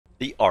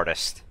The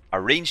Artist, a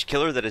ranged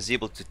killer that is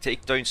able to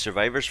take down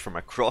survivors from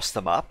across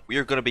the map. We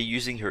are going to be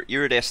using her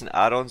iridescent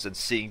add-ons and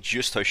seeing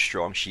just how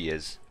strong she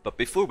is. But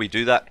before we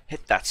do that,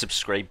 hit that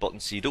subscribe button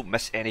so you don't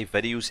miss any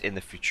videos in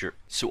the future.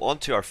 So on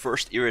to our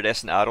first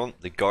iridescent add-on,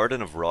 the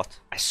Garden of Rot.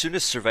 As soon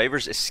as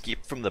survivors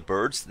escape from the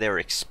birds, they are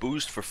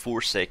exposed for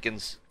 4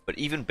 seconds. But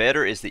even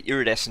better is the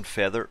iridescent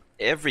feather.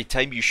 Every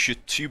time you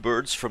shoot 2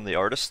 birds from the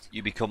Artist,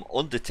 you become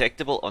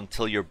undetectable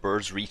until your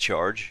birds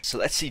recharge. So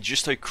let's see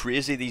just how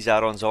crazy these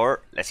add-ons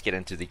are. Let's get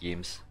into the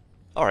games.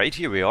 Alright,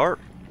 here we are.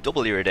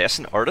 Double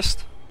iridescent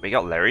Artist. We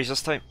got Larry's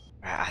this time.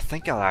 I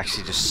think I'll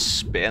actually just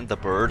spend the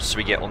birds so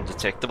we get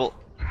undetectable.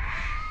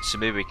 So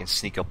maybe we can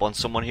sneak up on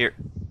someone here.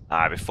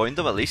 We found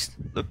them at least.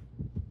 Look.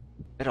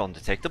 They're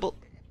undetectable.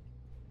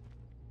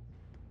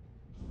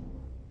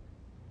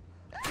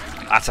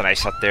 That's a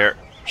nice hit there.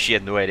 She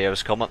had no idea I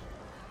was coming.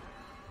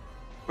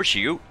 Where'd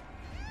she go?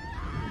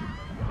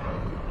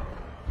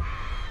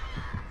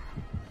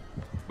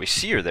 We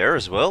see her there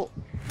as well.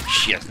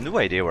 She has no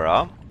idea where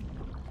I am.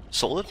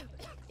 Solid.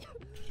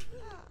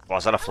 Oh,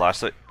 is that a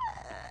flashlight?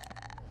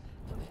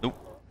 Nope.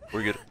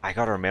 We're good. I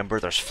gotta remember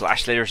there's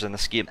flashlighters in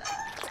this game.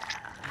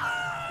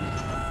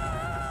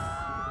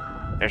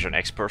 There's our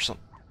next person.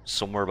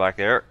 Somewhere back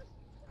there.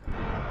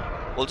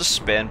 We'll just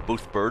spend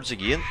both birds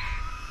again.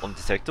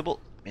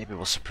 Undetectable. Maybe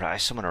we'll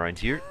surprise someone around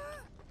here.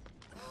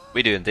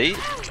 We do indeed.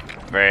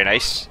 Very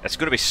nice. It's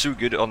going to be so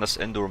good on this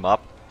indoor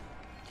map.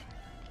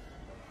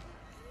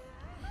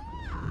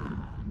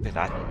 Look at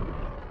that.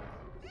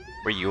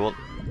 Where you going?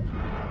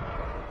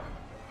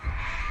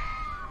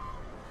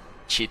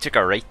 She took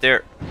a right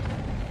there,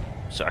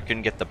 so I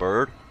couldn't get the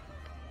bird.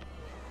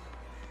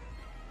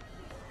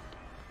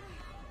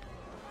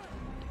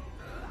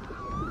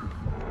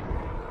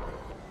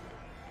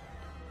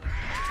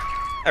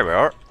 There we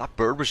are. That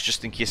bird was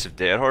just in case of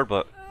dead hard,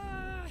 but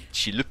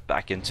she looked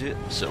back into it,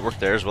 so it worked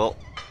there as well.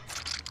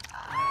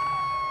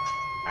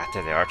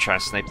 There they are, trying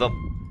to snipe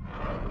them.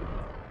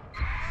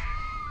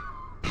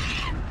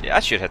 Yeah, I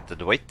should hit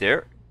the white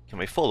there. Can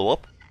we follow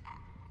up?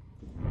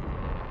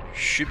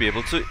 Should be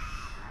able to.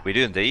 We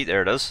do indeed,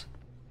 there it is.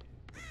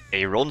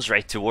 He runs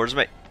right towards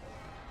me.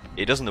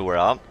 He doesn't know where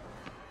I am.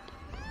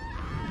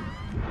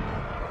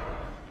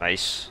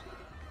 Nice.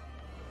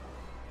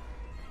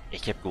 He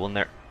kept going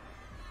there.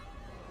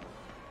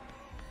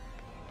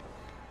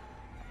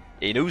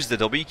 He knows the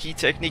W key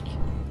technique.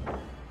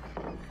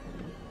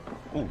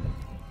 Ooh.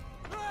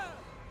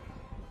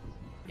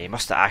 He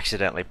must have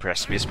accidentally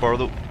pressed spacebar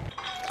though.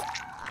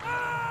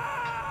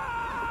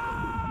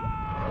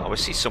 Oh, we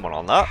see someone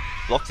on that.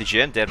 Lock the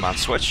gen, dead man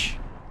switch.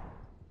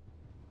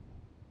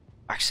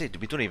 Actually,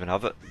 we don't even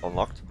have it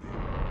unlocked.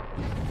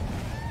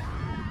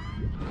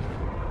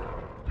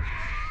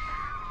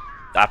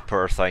 That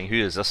poor thing. Who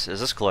is this? Is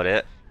this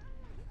Claudette?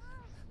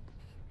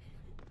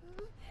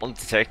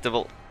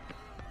 Undetectable.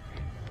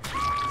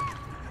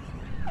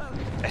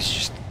 It's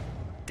just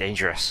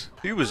dangerous.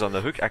 Who was on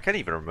the hook? I can't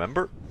even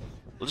remember.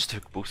 We'll just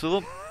hook both of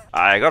them.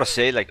 I gotta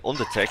say, like,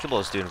 Undetectable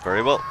is doing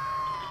very well.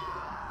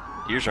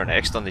 Here's our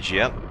next on the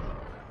GM.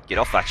 Get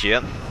off that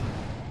GM.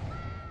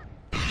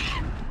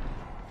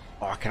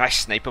 Oh, can I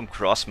snipe him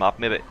cross map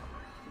maybe?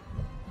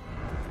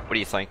 What do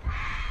you think?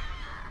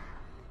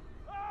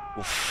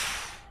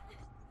 Oof.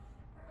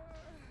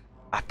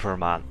 Ah, poor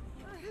man.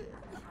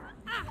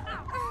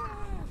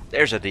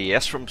 There's a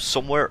DS from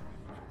somewhere.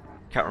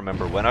 Can't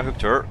remember when I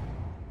hooked her.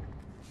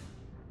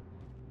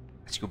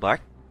 Let's go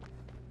back.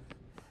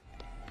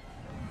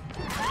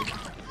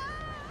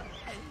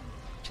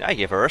 Can I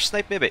give her a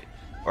snipe maybe?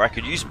 Or I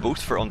could use both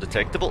for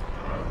undetectable.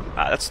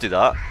 Let's do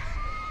that.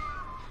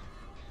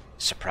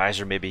 Surprise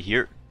her maybe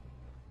here.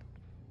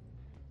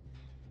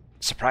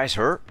 Surprise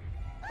her.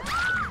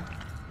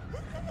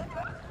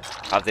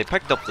 Have they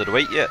picked up the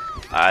Dwight yet?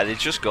 They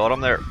just got him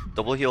there.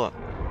 Double healing.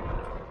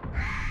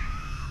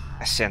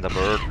 I send a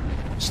bird.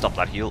 Stop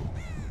that heal.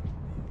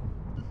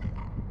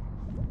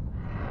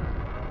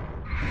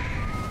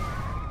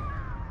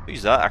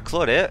 Who's that? A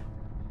Claudette?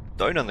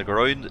 Down on the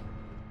ground.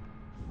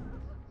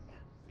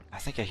 I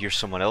think I hear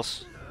someone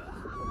else.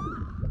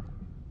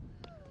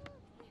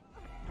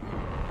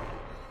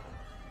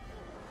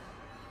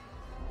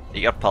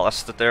 You got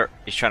Pallisted there.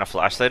 He's trying to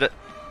flashlight it.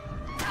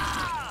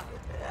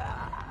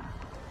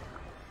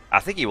 I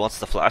think he wants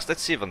the flashlight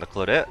save on the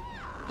Claudette,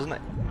 doesn't he?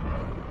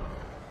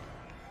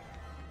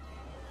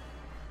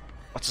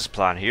 What's his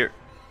plan here?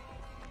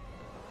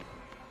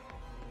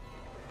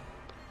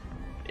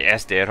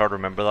 Yes, dead hard,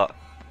 remember that.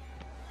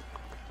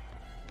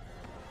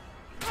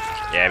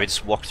 Yeah, we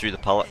just walked through the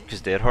pallet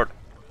because dead hard.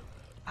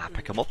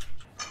 Pick him up.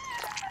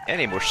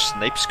 Any more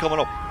snipes coming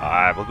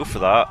up? We'll go for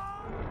that.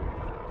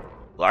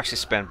 We'll actually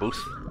spend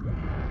both.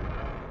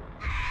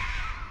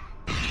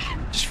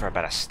 Just for a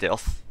bit of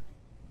stealth.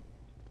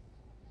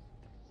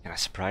 Can I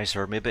surprise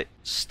her maybe?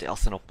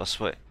 Stealthing up this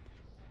way.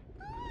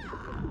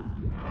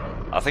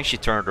 I think she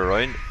turned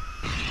around.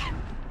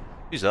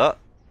 Who's that?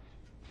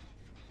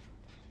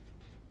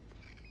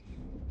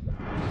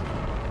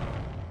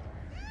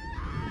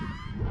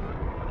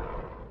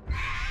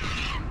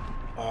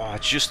 I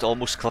just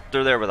almost clipped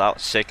her there with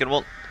that second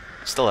one.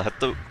 Still a hit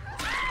though.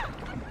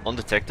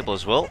 Undetectable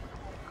as well.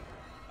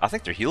 I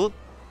think they're healing.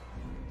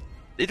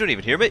 They don't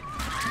even hear me.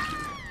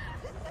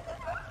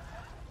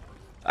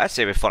 I'd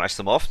say we finish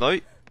them off now.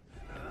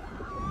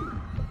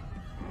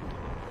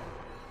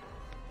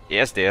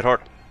 Yes, dead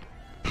heart.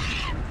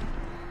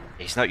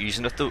 He's not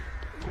using it though.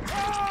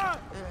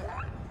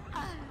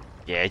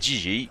 Yeah,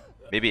 GG.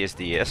 Maybe it's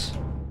DS.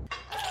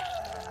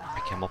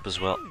 Pick him up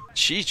as well.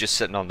 She's just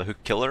sitting on the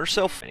hook killing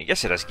herself. And I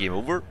guess it is game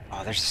over.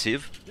 Oh, there's the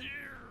save.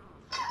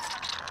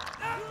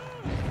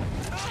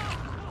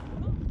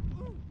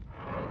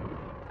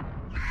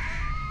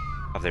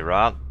 Have they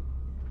ran?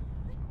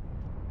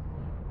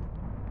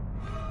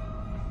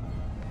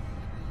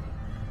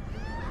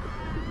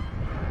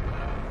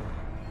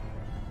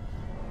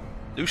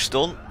 No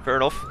stun, fair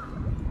enough.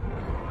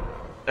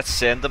 Let's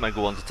send them and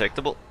go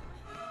undetectable.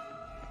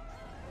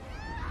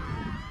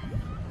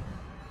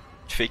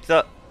 Fake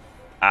that.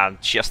 And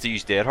she has to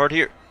use Dead Hard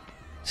here.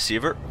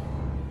 Save her.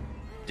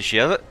 Does she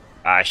have it?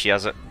 Ah, she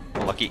has it.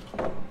 Lucky.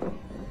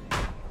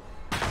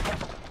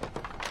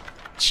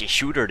 She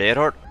shoot her Dead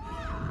Hard.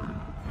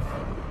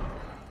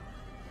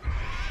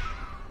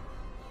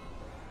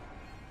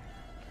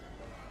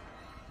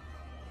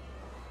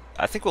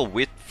 I think we'll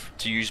wait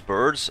to use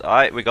birds.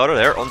 Aye, we got her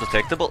there,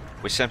 undetectable.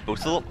 We sent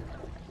both of them.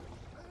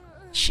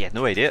 She had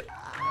no idea.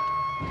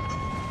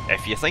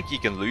 If you think you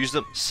can lose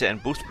them,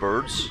 send both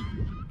birds.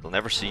 They'll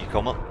never see you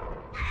coming.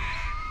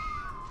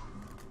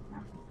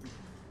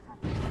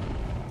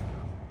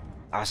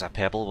 That was a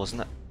pebble,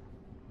 wasn't it?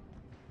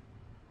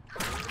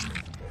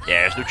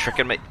 Yeah, there's no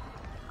tricking me.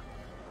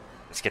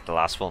 Let's get the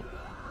last one.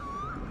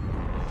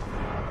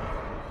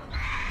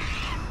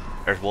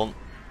 There's one.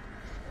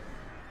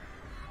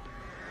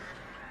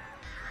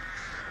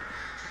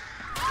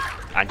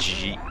 And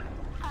GG.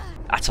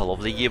 That's a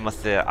lovely game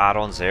with the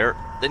add-ons there.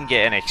 Didn't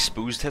get any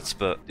exposed hits,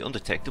 but the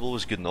undetectable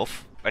was good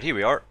enough. Right, here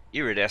we are.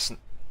 Iridescent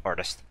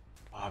artist.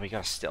 Oh, we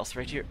got a stealth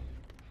right here.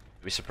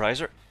 Did we surprise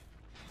her?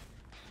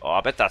 Oh,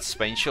 I bet that's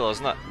spine chill,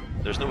 isn't it?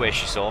 There's no way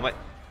she saw me.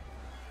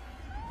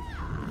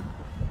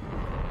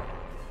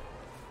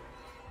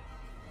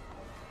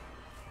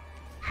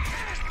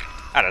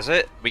 That is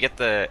it. We get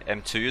the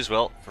M2 as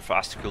well for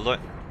faster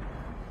cooldown.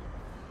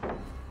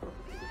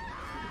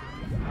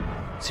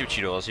 See what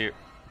she does here.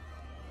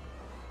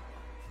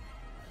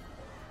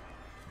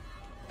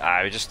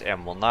 Ah, we just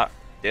M1 that.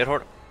 Dead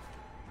Hard.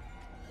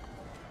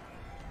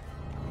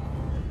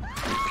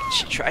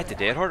 She tried the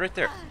Dead Hard right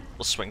there.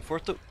 We'll swing for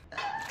it though.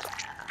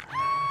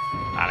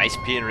 Ah, nice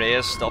pain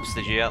raise, stops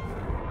the jail.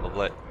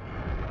 Lovely.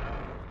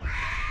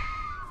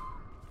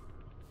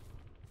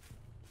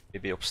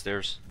 Maybe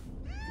upstairs.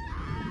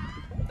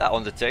 That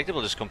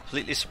undetectable just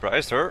completely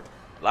surprised her.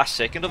 Last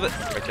second of it,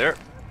 right there.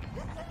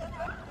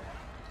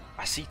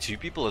 I see two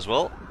people as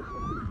well.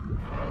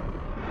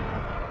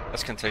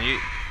 Let's continue.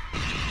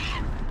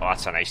 Oh,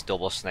 that's a nice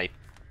double snipe.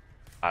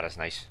 That is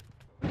nice.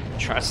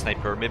 Try to snipe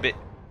her maybe.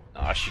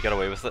 Ah, she got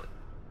away with it.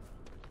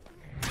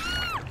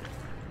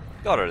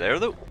 Got her there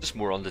though. Just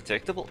more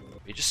undetectable.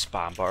 We just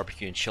spam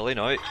barbecue and chili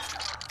now. And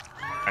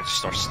just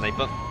start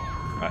sniping.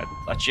 Right,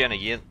 that gen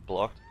again.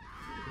 Blocked.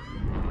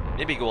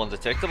 Maybe go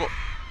undetectable.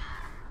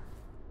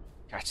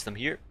 Catch them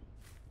here.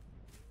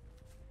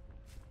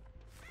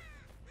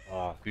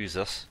 Oh, who's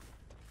this?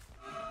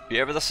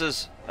 Whoever this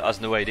is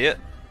has no idea.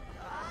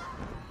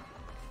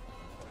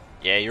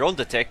 Yeah, your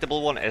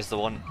undetectable one is the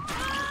one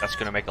that's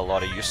going to make a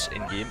lot of use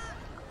in game.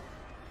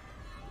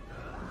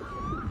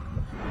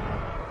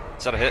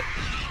 Is that a hit?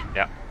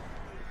 Yeah.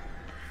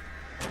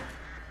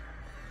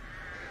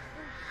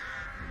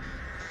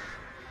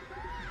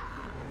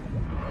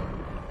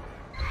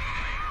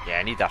 Yeah,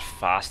 I need that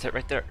fast hit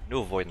right there.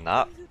 No avoiding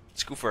that.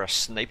 Let's go for a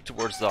snipe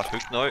towards that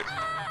hook now.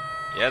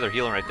 Yeah, they're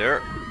healing right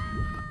there.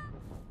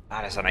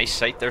 That is a nice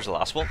sight. There's the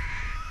last one.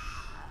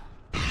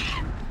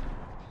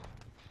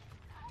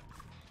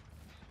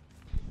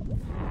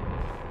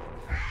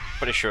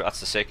 Pretty sure that's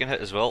the second hit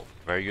as well.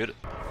 Very good.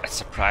 Let's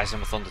surprise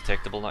him with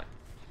undetectable now.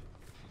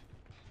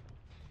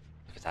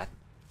 Look at that.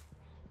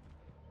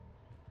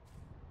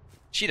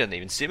 She didn't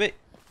even see me.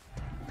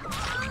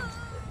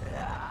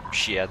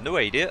 She had no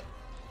idea.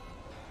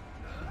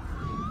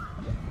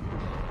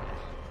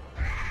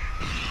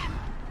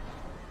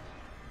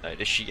 Now,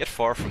 does she get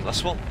far from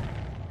this one?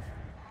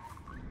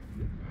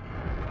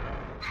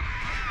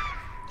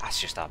 That's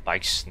just a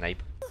big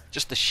snipe.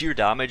 Just the sheer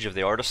damage of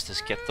the artist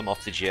has kept them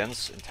off the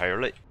gens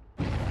entirely.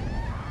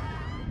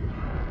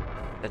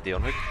 Did they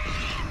unhook?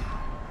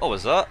 What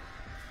was that?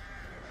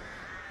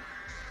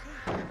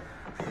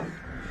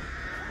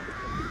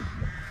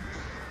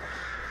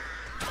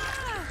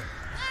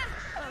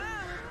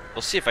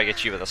 We'll see if I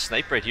get you with a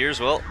snipe right here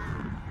as well.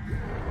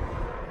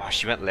 Oh,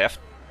 she went left.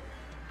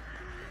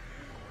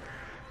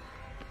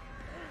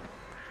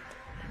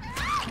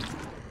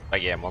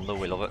 Big M1 though,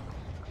 we love it.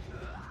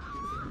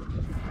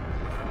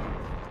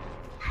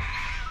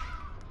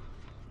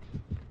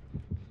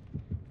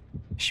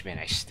 Should be a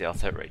nice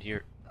stealth hit right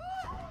here.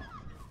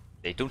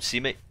 They don't see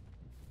me.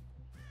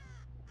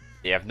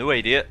 They have no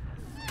idea.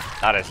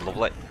 That is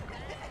lovely.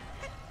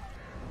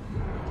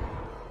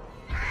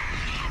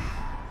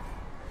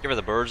 Give her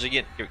the birds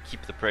again.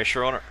 Keep the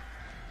pressure on her.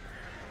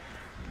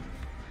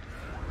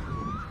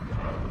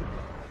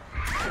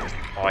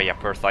 Oh yeah,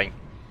 poor thing.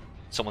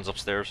 Someone's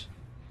upstairs.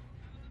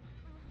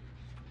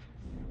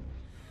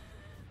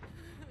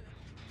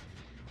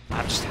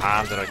 I'm just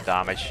handing out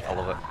damage. I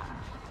love it.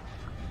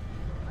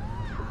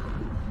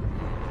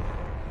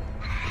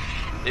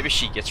 Maybe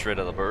she gets rid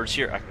of the birds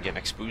here. I can get an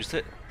exposed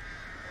hit.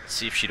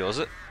 See if she does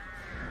it.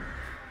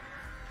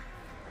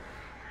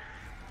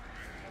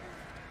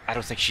 I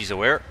don't think she's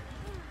aware.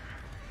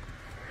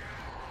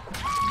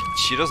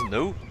 She doesn't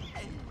know.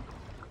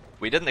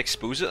 We didn't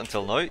expose it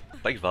until now.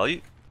 Big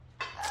value.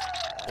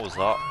 What was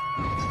that?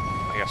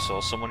 I think I saw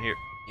someone here.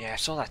 Yeah, I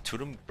saw that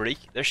totem break.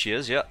 There she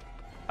is, yeah.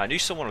 I knew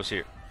someone was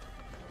here.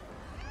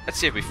 Let's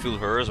see if we fool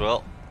her as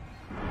well.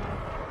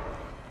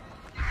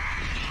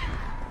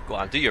 Go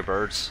on, do your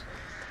birds.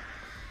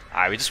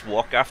 Ah, we just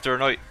walk after her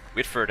now.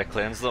 Wait for her to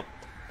cleanse them.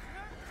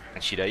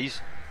 And she dies.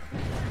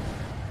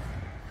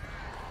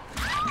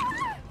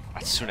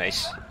 That's so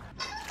nice.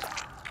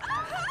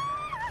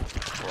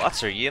 Well,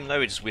 that's our game now.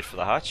 We just wait for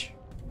the hatch.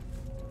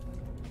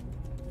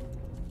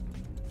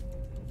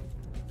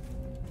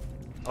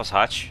 That was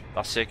hatch.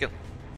 That's second.